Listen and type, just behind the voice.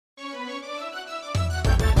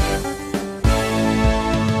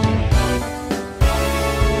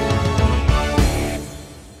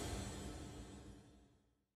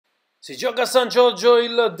Si gioca a San Giorgio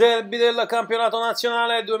il derby del campionato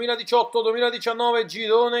nazionale 2018-2019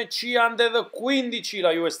 girone C Under 15. La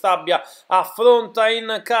Juve Stabia affronta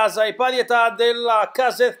in casa i parietà della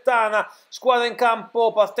Casertana. Squadra in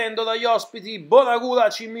campo partendo dagli ospiti Bonagura,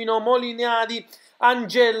 Cimino, Molinari,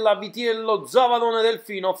 Angella, Vitiello, Zavarone,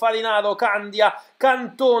 Delfino, Farinaro, Candia,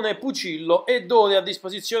 Cantone, Pucillo e Dore a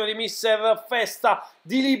disposizione di mister Festa,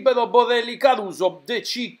 Di Libero, Borrelli, Caruso, De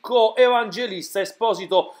Cicco, Evangelista,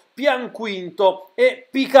 Esposito, Pianquinto e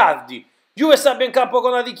Picardi. Juve Stabia in campo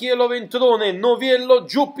con Arichiello, Ventrone, Noviello,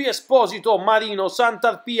 Giuppi, Esposito, Marino,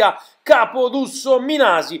 Sant'Arpia, Caporusso,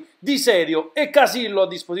 Minasi, Di Serio e Casillo a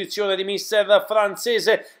disposizione di mister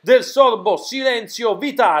francese del Sorbo, Silenzio,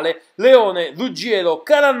 Vitale, Leone, Ruggiero,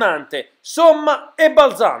 Carannante, Somma e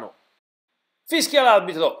Balzano. Fischia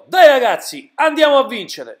l'arbitro: dai ragazzi, andiamo a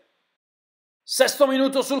vincere! Sesto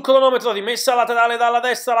minuto sul cronometro, rimessa laterale dalla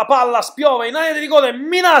destra, la palla spiove in area di rigore,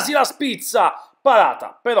 Minasi la spizza,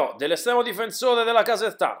 parata però dell'estremo difensore della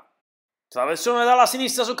Casertana. Traversone dalla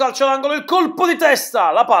sinistra su calcio d'angolo, il colpo di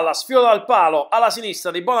testa, la palla sfiora il palo alla sinistra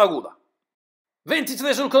di Bonagura.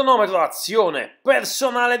 23 sul cronometro, azione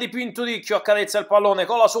personale di Pinturicchio, accarezza il pallone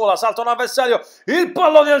con la sola, salta un avversario, il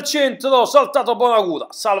pallone al centro, saltato Bonagura,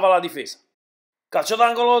 salva la difesa. Calcio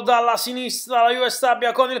d'angolo dalla sinistra, la Juve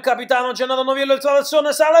Stabia con il capitano Gennaro Noviello, il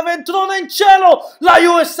traversone, sale Ventrone in cielo, la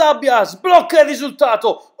Juve Stabia sblocca il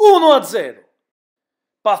risultato 1-0.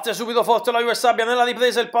 Parte subito forte la Juve Stabia nella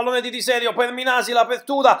ripresa, il pallone di Serio per Minasi,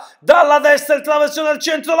 l'apertura dalla destra, il traversone al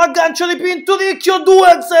centro, l'aggancio di Pinturicchio, 2-0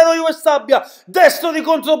 Juve Stabia, destro di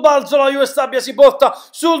controbalzo, la Juve Stabia si porta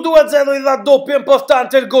sul 2-0, il raddoppio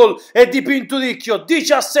importante, il gol è di Pinturicchio,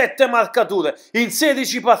 17 marcature in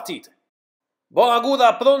 16 partite.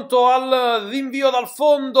 Bonagura pronto al rinvio dal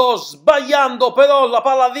fondo, sbagliando però la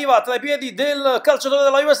palla arriva tra i piedi del calciatore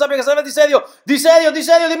della Juve Stabia che serve Di Serio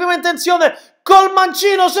di prima intenzione, col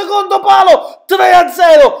mancino, secondo palo,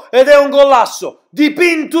 3-0 ed è un golasso di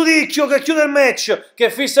Pinturicchio che chiude il match, che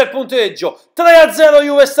fissa il punteggio, 3-0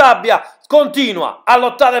 Juve Stabia. Continua a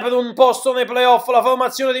lottare per un posto nei playoff la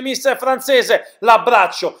formazione di mister francese,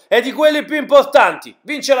 l'abbraccio è di quelli più importanti,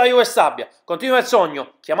 vince la Juve Stabia, continua il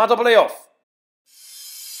sogno, chiamato playoff.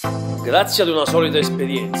 Grazie ad una solida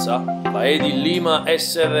esperienza, la Edil Lima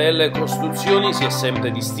SRL Costruzioni si è sempre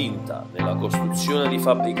distinta nella costruzione di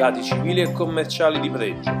fabbricati civili e commerciali di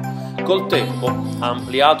pregio. Col tempo ha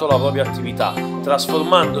ampliato la propria attività,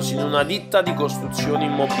 trasformandosi in una ditta di costruzioni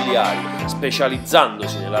immobiliari,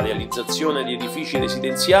 specializzandosi nella realizzazione di edifici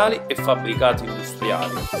residenziali e fabbricati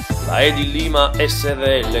industriali. La Edil Lima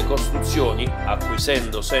SRL Costruzioni,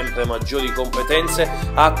 acquisendo sempre maggiori competenze,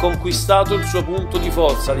 ha conquistato il suo punto di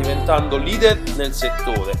forza, diventando leader nel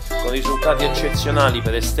settore, con risultati eccezionali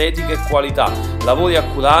per estetica e qualità, lavori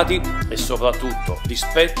accurati e soprattutto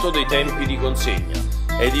rispetto dei tempi di consegna.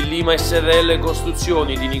 Edil Lima SRL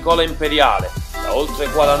Costruzioni di Nicola Imperiale, da oltre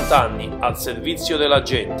 40 anni al servizio della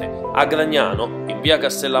gente, a Gragnano, in via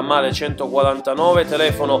Castellammare 149,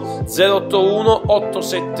 telefono 081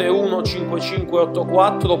 871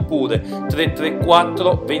 5584 oppure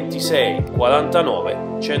 334 26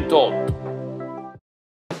 49 108.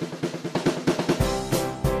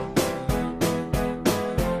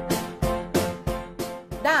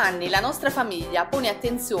 Da anni la nostra famiglia pone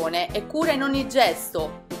attenzione e cura in ogni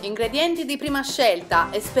gesto. Ingredienti di prima scelta,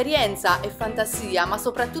 esperienza e fantasia, ma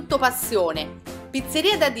soprattutto passione.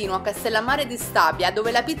 Pizzeria Dadino a Castellammare di Stabia,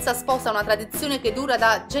 dove la pizza sposa una tradizione che dura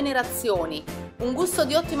da generazioni. Un gusto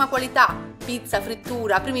di ottima qualità, pizza,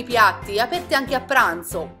 frittura, primi piatti, aperti anche a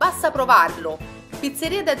pranzo. Basta provarlo.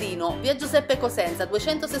 Pizzeria Dadino, via Giuseppe Cosenza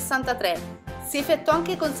 263. Si effettua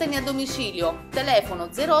anche consegna a domicilio, telefono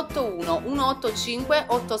 081 185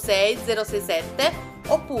 86067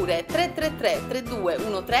 oppure 333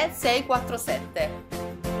 3213 647.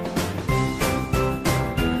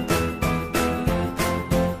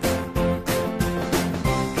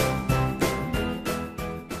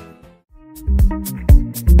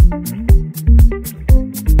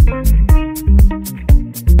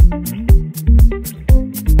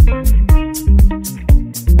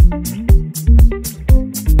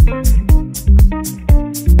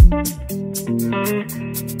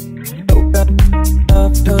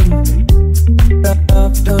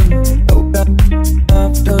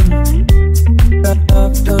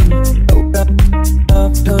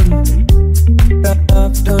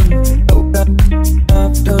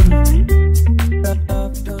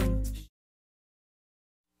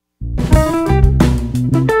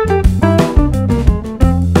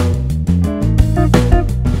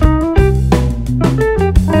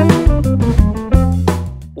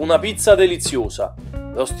 Una pizza deliziosa,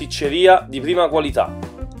 rosticceria di prima qualità,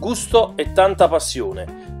 gusto e tanta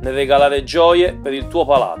passione nel regalare gioie per il tuo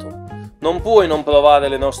palato. Non puoi non provare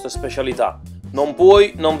le nostre specialità, non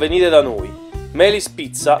puoi non venire da noi. Melis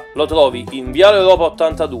Pizza lo trovi in Viale Europa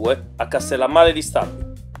 82 a Castellammare di Stabia.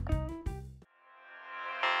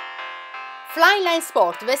 Flyline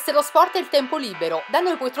Sport veste lo sport e il tempo libero. Da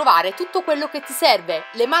noi puoi trovare tutto quello che ti serve,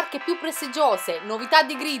 le marche più prestigiose, novità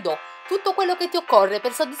di grido, tutto quello che ti occorre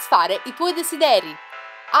per soddisfare i tuoi desideri.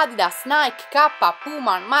 Adidas, Nike, K,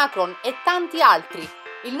 Puma, Macron e tanti altri.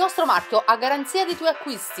 Il nostro marchio a garanzia dei tuoi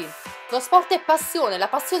acquisti. Lo sport è passione, la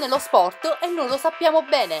passione è lo sport e noi lo sappiamo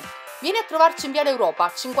bene. Vieni a trovarci in Viale Europa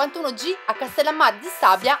 51G a Castellammare di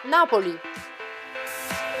Stabia, Napoli.